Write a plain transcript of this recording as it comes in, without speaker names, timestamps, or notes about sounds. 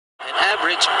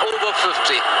average over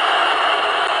 50.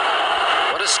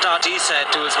 What a start he said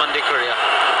to his one-day career.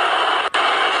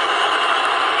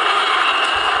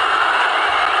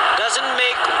 Doesn't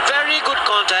make very good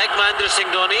contact, Mahendra Singh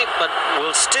Dhoni, but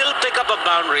will still pick up a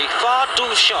boundary far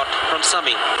too short from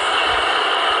Sami.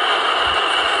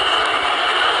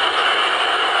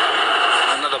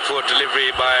 Another poor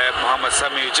delivery by Mohammad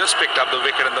Sami, who just picked up the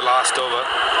wicket in the last over.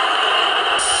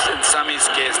 In Sami's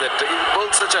case, that he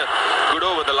bowled such a good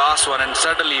over the last one, and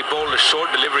suddenly he bowled a short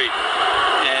delivery,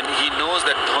 and he knows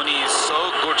that Dhoni is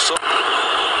so good,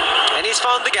 and he's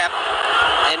found the gap,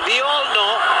 and we all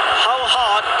know how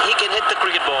hard he can hit the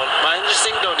cricket ball. Mahendra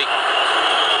Singh Dhoni.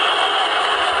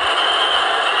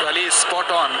 Well, he is spot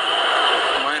on,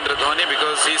 Mahendra Dhoni,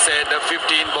 because he said 15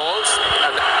 balls.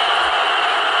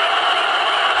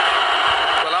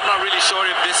 Well, I'm not really sure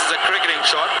if this is a cricketing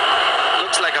shot.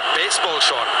 Looks like a baseball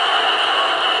shot.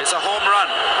 It's a home run.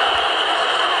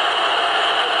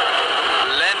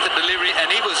 Length delivery, and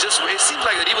it seems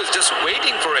like that he was just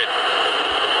waiting for it.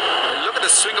 And look at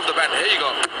the swing of the bat. Here you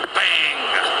go.